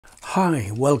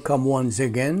Hi, welcome once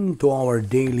again to our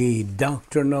daily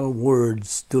doctrinal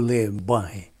words to live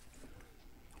by.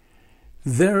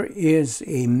 There is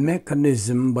a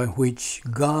mechanism by which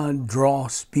God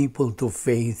draws people to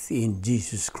faith in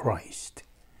Jesus Christ.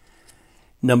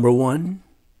 Number one,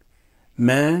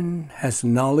 man has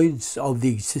knowledge of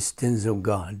the existence of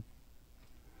God.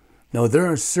 Now,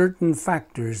 there are certain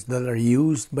factors that are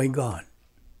used by God.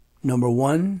 Number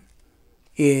one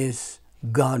is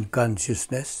God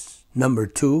consciousness. Number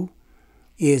two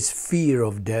is fear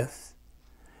of death.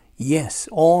 Yes,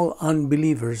 all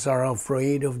unbelievers are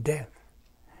afraid of death.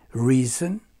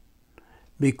 Reason?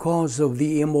 Because of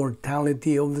the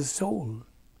immortality of the soul.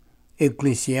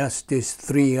 Ecclesiastes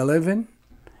 3:11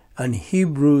 and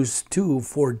Hebrews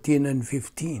 2:14 and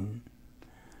 15.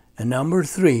 And number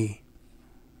three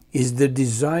is the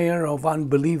desire of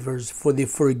unbelievers for the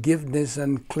forgiveness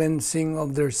and cleansing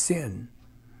of their sin.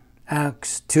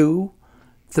 Acts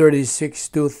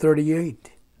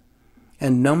 2:36-38.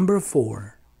 And number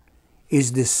four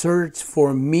is the search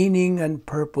for meaning and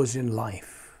purpose in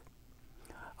life.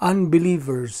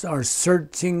 Unbelievers are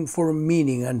searching for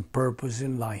meaning and purpose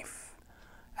in life.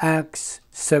 Acts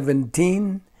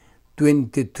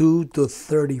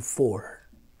 17:22-34.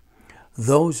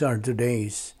 Those are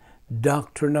today's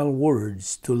doctrinal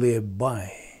words to live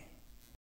by.